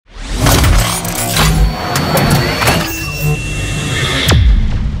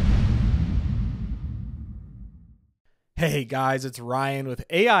Hey guys, it's Ryan with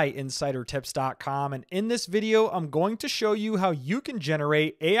AIinsidertips.com, and in this video, I'm going to show you how you can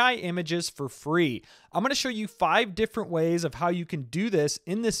generate AI images for free. I'm going to show you 5 different ways of how you can do this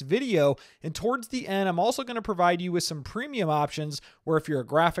in this video, and towards the end, I'm also going to provide you with some premium options where if you're a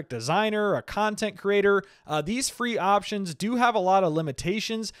graphic designer, a content creator, these free options do have a lot of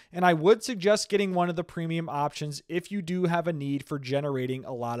limitations, and I would suggest getting one of the premium options if you do have a need for generating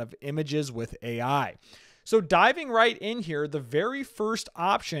a lot of images with AI. So diving right in here, the very first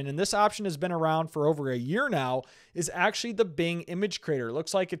option, and this option has been around for over a year now, is actually the Bing image creator. It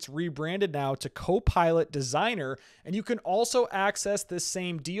looks like it's rebranded now to Copilot Designer, and you can also access this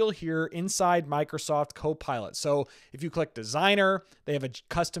same deal here inside Microsoft Copilot. So if you click Designer, they have a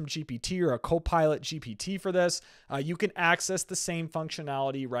custom GPT or a Copilot GPT for this. You can access the same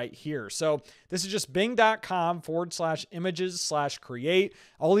functionality right here. So this is just bing.com/images/create.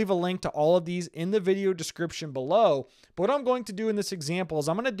 I'll leave a link to all of these in the video description below. But what I'm going to do in this example is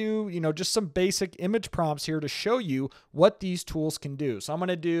I'm going to do, just some basic image prompts here to show you what these tools can do. So I'm going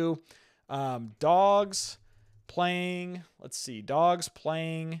to do dogs playing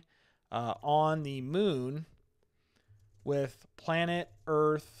on the moon with planet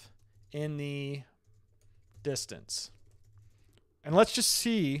Earth in the distance. And let's just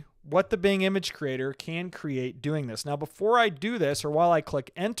see what the Bing image creator can create doing this. Now, before I do this, or while I click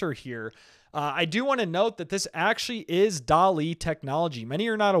enter here, I do want to note that this actually is DALL-E technology. Many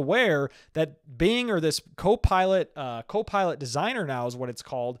are not aware that Bing, or this Copilot Designer now is what it's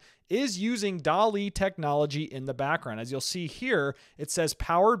called, is using DALL-E technology in the background. As you'll see here, it says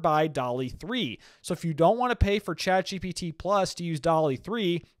powered by DALL-E 3. So if you don't want to pay for ChatGPT Plus to use DALL-E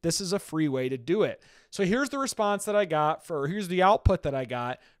 3, this is a free way to do it. So here's the response that I got here's the output that I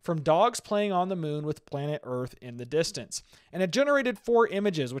got from dogs playing on the moon with planet Earth in the distance. And it generated 4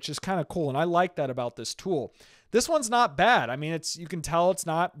 images, which is kind of cool. And I like that about this tool. This one's not bad. I mean, you can tell it's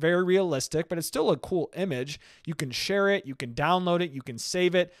not very realistic, but it's still a cool image. You can share it, you can download it, you can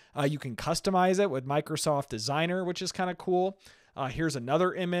save it, you can customize it with Microsoft Designer, which is kind of cool. Here's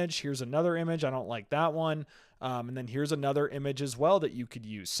another image. Here's another image. I don't like that one. And then here's another image as well that you could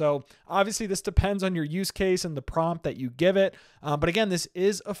use. So obviously this depends on your use case and the prompt that you give it. But again, this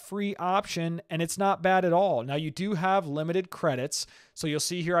is a free option and it's not bad at all. Now you do have limited credits. So you'll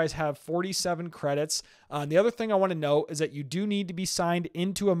see here I have 47 credits. The other thing I want to note is that you do need to be signed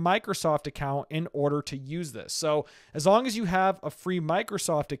into a Microsoft account in order to use this. So as long as you have a free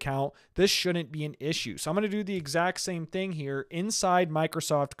Microsoft account, this shouldn't be an issue. So I'm going to do the exact same thing here inside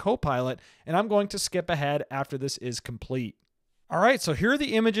Microsoft Copilot, and I'm going to skip ahead after this is complete. All right, so here are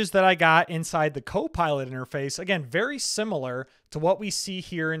the images that I got inside the Copilot interface. Again, very similar to what we see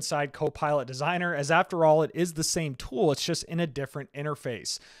here inside Copilot Designer, as after all, it is the same tool. It's just in a different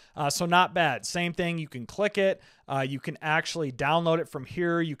interface. So not bad. Same thing. You can click it. You can actually download it from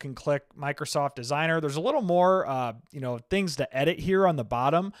here. You can click Microsoft Designer. There's a little more, things to edit here on the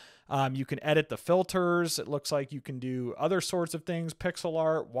bottom. You can edit the filters. It looks like you can do other sorts of things, pixel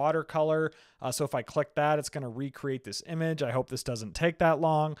art, watercolor. So if I click that, it's going to recreate this image. I hope this doesn't take that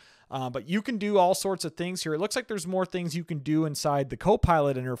long. But you can do all sorts of things here. It looks like there's more things you can do inside the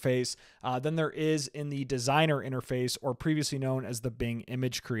Copilot interface than there is in the Designer interface, or previously known as the Bing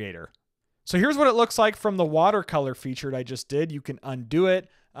image creator. So here's what it looks like from the watercolor feature that I just did. You can undo it.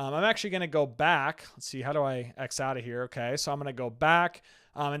 I'm actually going to go back. Let's see, how do I X out of here? Okay, so I'm going to go back.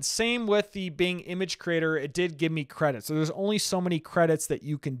 And same with the Bing image creator, it did give me credits. So there's only so many credits that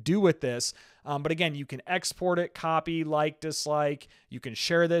you can do with this. But again, you can export it, copy, like, dislike. You can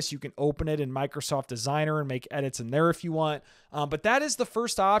share this. You can open it in Microsoft Designer and make edits in there if you want. But that is the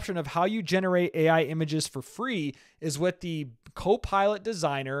first option of how you generate AI images for free, is with the Copilot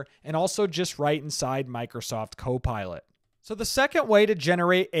Designer, and also just right inside Microsoft Copilot. So the second way to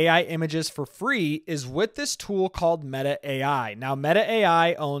generate AI images for free is with this tool called Meta AI. Now, Meta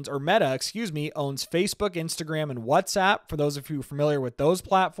owns Facebook, Instagram, and WhatsApp, for those of you familiar with those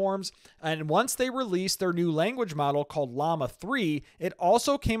platforms. And once they released their new language model called Llama 3, it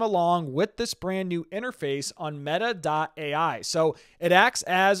also came along with this brand new interface on Meta.ai. So it acts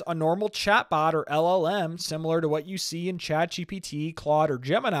as a normal chatbot, or LLM, similar to what you see in ChatGPT, Claude, or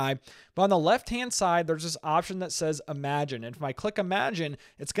Gemini. But on the left-hand side, there's this option that says Imagine. And if I click Imagine,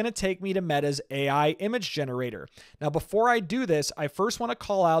 it's going to take me to Meta's AI image generator. Now, before I do this, I first want to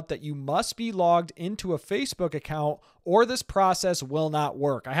call out that you must be logged into a Facebook account, or this process will not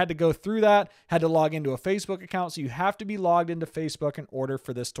work. I had to go through that, had to log into a Facebook account, so you have to be logged into Facebook in order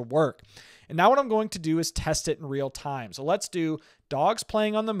for this to work. And now what I'm going to do is test it in real time. So let's do dogs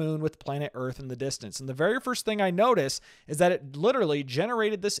playing on the moon with planet Earth in the distance. And the very first thing I notice is that it literally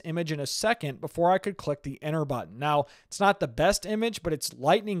generated this image in a second before I could click the enter button. Now, it's not the best image, but it's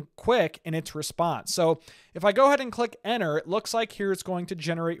lightning quick in its response. So if I go ahead and click enter, it looks like here it's going to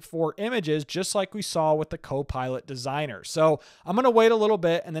generate 4 images, just like we saw with the Copilot Designer. So I'm going to wait a little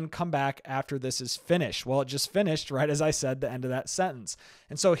bit and then come back after this is finished. Well, it just finished right as I said the end of that sentence.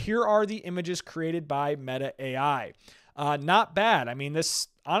 And so here are the images created by Meta AI. Not bad. I mean, this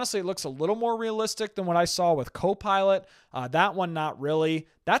honestly, it looks a little more realistic than what I saw with Copilot. That one, not really.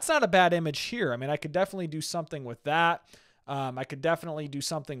 That's not a bad image here. I mean, I could definitely do something with that. I could definitely do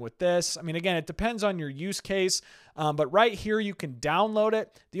something with this. I mean, again, it depends on your use case, but right here you can download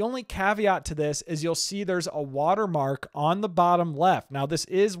it. The only caveat to this is you'll see there's a watermark on the bottom left. Now, this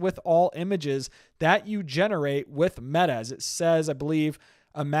is with all images that you generate with Meta. As it says, I believe,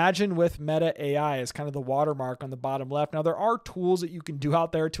 imagine with Meta AI is kind of the watermark on the bottom left. Now, there are tools that you can do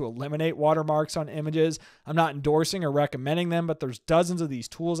out there to eliminate watermarks on images. I'm not endorsing or recommending them, but there's dozens of these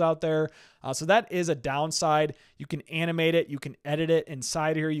tools out there. So that is a downside. You can animate it. You can edit it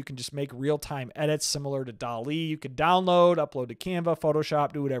inside here. You can just make real-time edits similar to DALL-E. You could download, upload to Canva,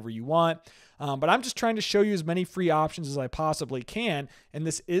 Photoshop, do whatever you want. But I'm just trying to show you as many free options as I possibly can. And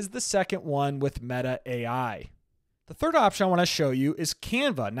this is the second one with Meta AI. The third option I want to show you is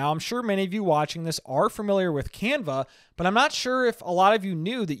Canva. Now, I'm sure many of you watching this are familiar with Canva, but I'm not sure if a lot of you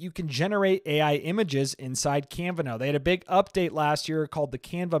knew that you can generate AI images inside Canva now. They had a big update last year called the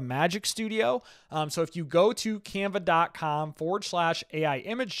Canva Magic Studio. So if you go to canva.com/AI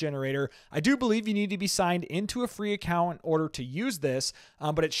image generator, I do believe you need to be signed into a free account in order to use this,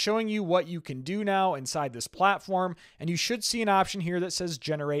 but it's showing you what you can do now inside this platform. And you should see an option here that says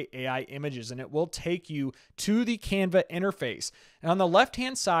generate AI images, and it will take you to the Canva interface. And on the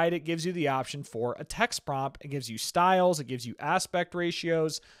left-hand side, it gives you the option for a text prompt. It gives you styles, it gives you aspect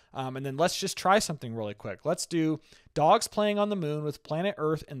ratios, and then let's just try something really quick. Let's do dogs playing on the moon with planet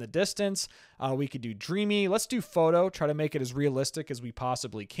Earth in the distance. We could do dreamy. Let's do photo, try to make it as realistic as we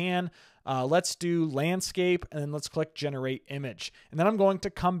possibly can. Let's do landscape, and then let's click generate image. And then I'm going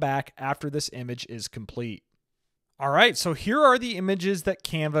to come back after this image is complete. All right, so here are the images that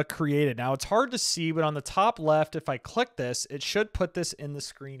Canva created. Now, it's hard to see, but on the top left, if I click this, it should put this in the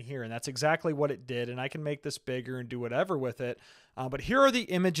screen here, and that's exactly what it did, and I can make this bigger and do whatever with it. But here are the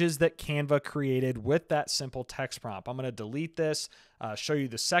images that Canva created with that simple text prompt. I'm going to delete this, show you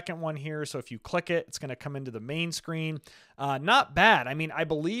the second one here. So if you click it, it's going to come into the main screen. Not bad. I mean, I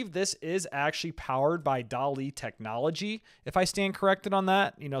believe this is actually powered by DALL-E technology. If I stand corrected on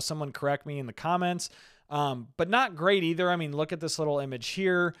that, you know, someone correct me in the comments. But not great either. I mean, look at this little image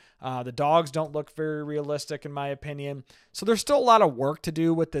here. The dogs don't look very realistic in my opinion. So there's still a lot of work to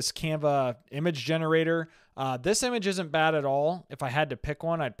do with this Canva image generator. This image isn't bad at all. If I had to pick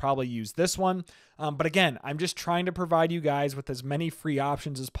one, I'd probably use this one. But again, I'm just trying to provide you guys with as many free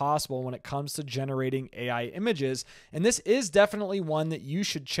options as possible when it comes to generating AI images. And this is definitely one that you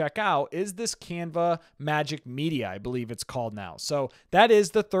should check out, is this Canva Magic Media, I believe it's called now. So that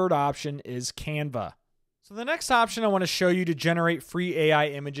is the third option, is Canva. So the next option I want to show you to generate free AI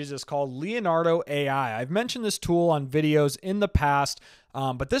images is called Leonardo AI. I've mentioned this tool on videos in the past,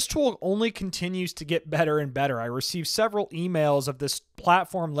 but this tool only continues to get better and better. I received several emails of this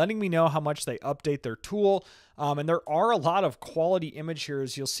platform letting me know how much they update their tool. And there are a lot of quality image here.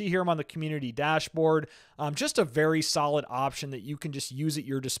 As you'll see here, I'm on the community dashboard. Just a very solid option that you can just use at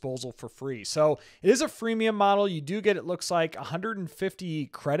your disposal for free. So it is a freemium model. You do get, it looks like 150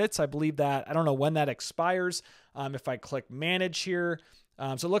 credits. I believe that, I don't know when that expires. If I click manage here,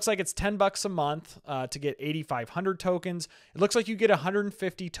 so it looks like it's $10 a month to get 8,500 tokens. It looks like you get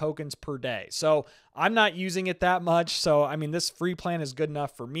 150 tokens per day. So I'm not using it that much. So, I mean, this free plan is good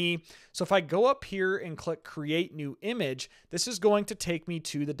enough for me. So if I go up here and click create new image, this is going to take me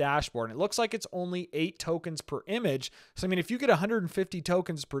to the dashboard. And it looks like it's only 8 tokens per image. So, I mean, if you get 150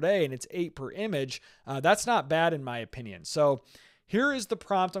 tokens per day and it's 8 per image, that's not bad in my opinion. So here is the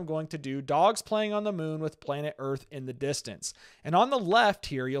prompt I'm going to do: dogs playing on the moon with planet Earth in the distance. And on the left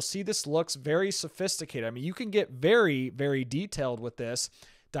here, you'll see this looks very sophisticated. I mean, you can get very, very detailed with this.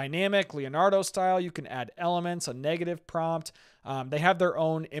 Dynamic, Leonardo style. You can add elements, a negative prompt. They have their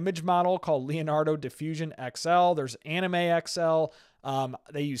own image model called Leonardo Diffusion XL. There's Anime XL.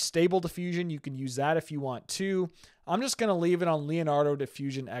 They use Stable Diffusion. You can use that if you want to. I'm just going to leave it on Leonardo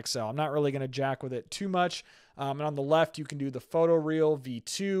Diffusion XL. I'm not really going to jack with it too much. And on the left, you can do the Photo Real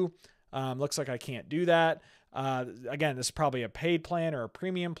V2. Looks like I can't do that. Again, this is probably a paid plan or a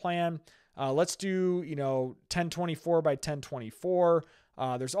premium plan. Let's do, 1024 by 1024.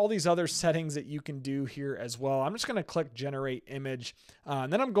 There's all these other settings that you can do here as well. I'm just going to click generate image,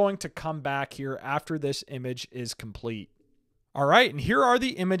 and then I'm going to come back here after this image is complete. All right, and here are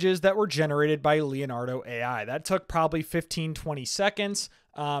the images that were generated by Leonardo AI. That took probably 15, 20 seconds.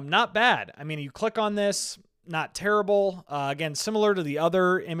 Not bad. I mean, you click on this, not terrible. Again, similar to the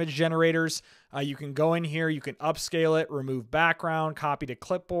other image generators, you can go in here, you can upscale it, remove background, copy to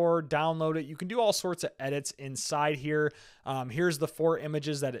clipboard, download it. You can do all sorts of edits inside here. Here's the 4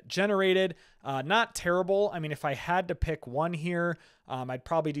 images that it generated. Not terrible. I mean, if I had to pick one here, I'd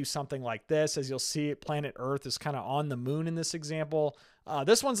probably do something like this. As you'll see, planet Earth is kind of on the moon in this example.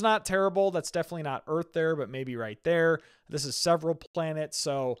 This one's not terrible. That's definitely not Earth there, but maybe right there. This is several planets,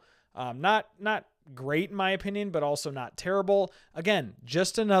 so not great in my opinion, but also not terrible. Again,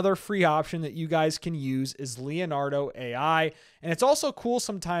 just another free option that you guys can use is Leonardo AI. And it's also cool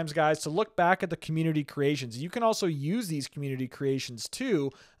sometimes, guys, to look back at the community creations. You can also use these community creations too.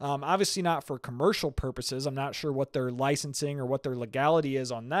 Obviously not for commercial purposes. I'm not sure what their licensing or what their legality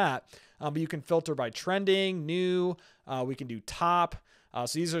is on that. But you can filter by trending, new, we can do top.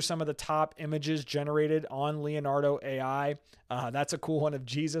 So these are some of the top images generated on Leonardo AI. That's a cool one of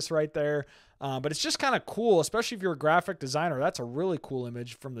Jesus right there. But it's just kind of cool, especially if you're a graphic designer. That's a really cool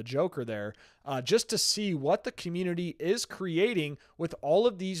image from the Joker there, just to see what the community is creating with all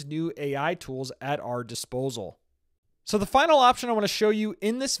of these new AI tools at our disposal. So the final option I want to show you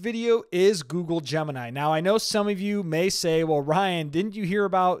in this video is Google Gemini. Now, I know some of you may say, well, Ryan, didn't you hear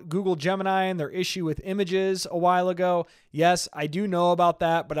about Google Gemini and their issue with images a while ago? Yes, I do know about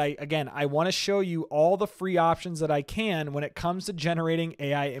that, but I want to show you all the free options that I can when it comes to generating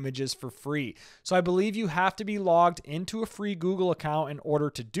AI images for free. So I believe you have to be logged into a free Google account in order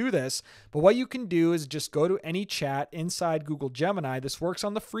to do this, but what you can do is just go to any chat inside Google Gemini. This works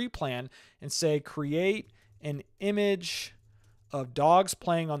on the free plan, and say create an image of dogs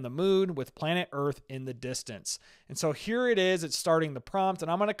playing on the moon with planet Earth in the distance. And so here it is, it's starting the prompt,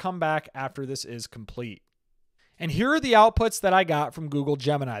 and I'm going to come back after this is complete. And here are the outputs that I got from Google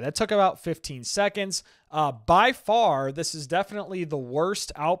Gemini. That took about 15 seconds. By far, this is definitely the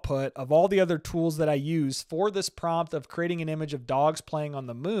worst output of all the other tools that I use for this prompt of creating an image of dogs playing on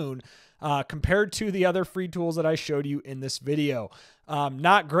the moon compared to the other free tools that I showed you in this video.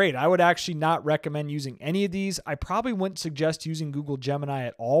 Not great. I would actually not recommend using any of these. I probably wouldn't suggest using Google Gemini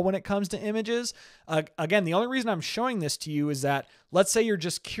at all when it comes to images. Again, the only reason I'm showing this to you is that let's say you're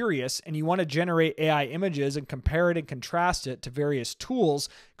just curious and you want to generate AI images and compare it and contrast it to various tools.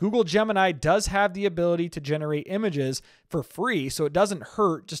 Google Gemini does have the ability to generate images for free, so it doesn't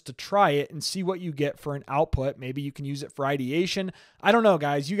hurt just to try it and see what you get for an output. Maybe you can use it for ideation. I don't know,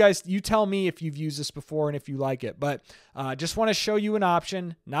 guys. You tell me if you've used this before and if you like it, but just want to show you an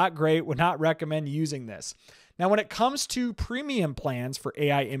option. Not great. Would not recommend using this. Now, when it comes to premium plans for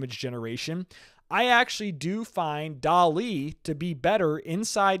AI image generation, I actually do find DALL-E to be better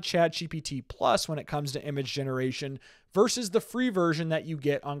inside ChatGPT Plus when it comes to image generation versus the free version that you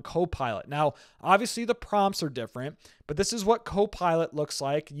get on Copilot. Now, obviously the prompts are different, but this is what Copilot looks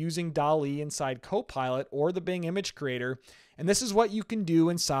like using DALL-E inside Copilot or the Bing Image Creator. And this is what you can do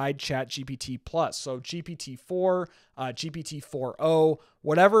inside ChatGPT Plus. So GPT-4, GPT-4o,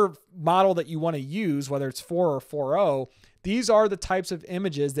 whatever model that you want to use, whether it's 4 or 4o, these are the types of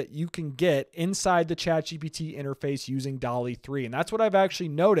images that you can get inside the ChatGPT interface using DALL-E 3. And that's what I've actually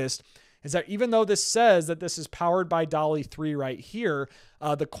noticed is that even though this says that this is powered by DALL-E 3 right here,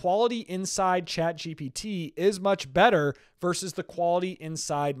 the quality inside ChatGPT is much better versus the quality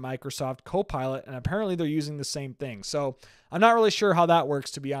inside Microsoft Copilot, and apparently they're using the same thing. So I'm not really sure how that works,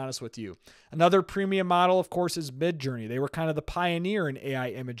 to be honest with you. Another premium model, of course, is Midjourney. They were kind of the pioneer in AI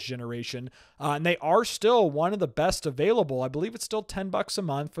image generation, and they are still one of the best available. I believe it's still $10 a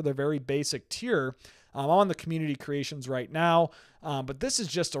month for their very basic tier. I'm on the community creations right now, but this is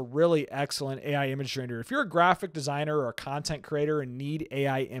just a really excellent AI image generator. If you're a graphic designer or a content creator and need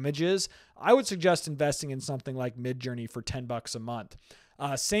AI images, I would suggest investing in something like Midjourney for $10 a month.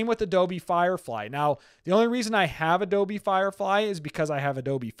 Same with Adobe Firefly. Now, the only reason I have Adobe Firefly is because I have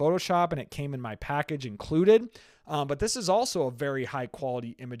Adobe Photoshop and it came in my package included. But this is also a very high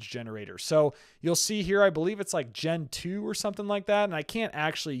quality image generator. So you'll see here, I believe it's like Gen 2 or something like that. And I can't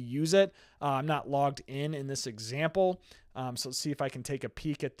actually use it. I'm not logged in this example. So let's see if I can take a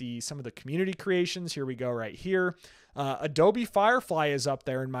peek at some of the community creations. Here we go right here. Adobe Firefly is up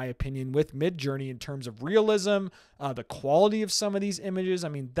there, in my opinion, with Midjourney in terms of realism, the quality of some of these images. I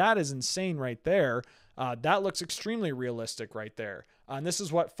mean, that is insane right there. That looks extremely realistic right there. And this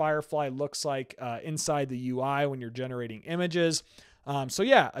is what Firefly looks like inside the UI when you're generating images. So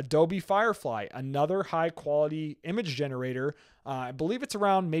yeah, Adobe Firefly, another high quality image generator. I believe it's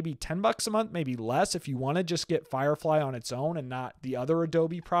around maybe $10 a month, maybe less if you want to just get Firefly on its own and not the other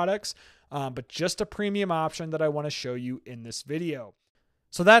Adobe products. But just a premium option that I want to show you in this video.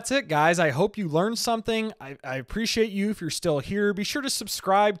 So that's it, guys. I hope you learned something. I appreciate you if you're still here. Be sure to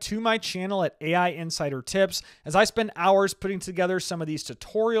subscribe to my channel at AI Insider Tips, as I spend hours putting together some of these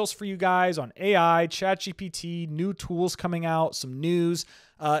tutorials for you guys on AI, ChatGPT, new tools coming out, some news,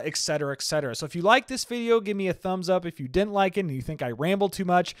 etc., etc. So if you like this video, give me a thumbs up. If you didn't like it and you think I rambled too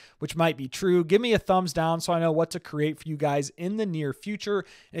much, which might be true, give me a thumbs down so I know what to create for you guys in the near future.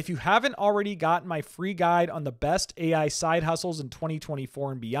 And if you haven't already gotten my free guide on the best AI side hustles in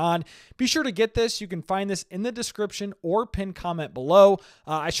 2024 and beyond, be sure to get this. You can find this in the description or pinned comment below.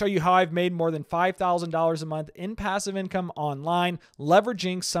 I show you how I've made more than $5,000 a month in passive income online,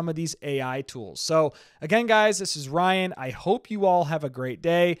 leveraging some of these AI tools. So again, guys, this is Ryan. I hope you all have a great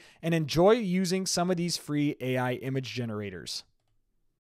day and enjoy using some of these free AI image generators.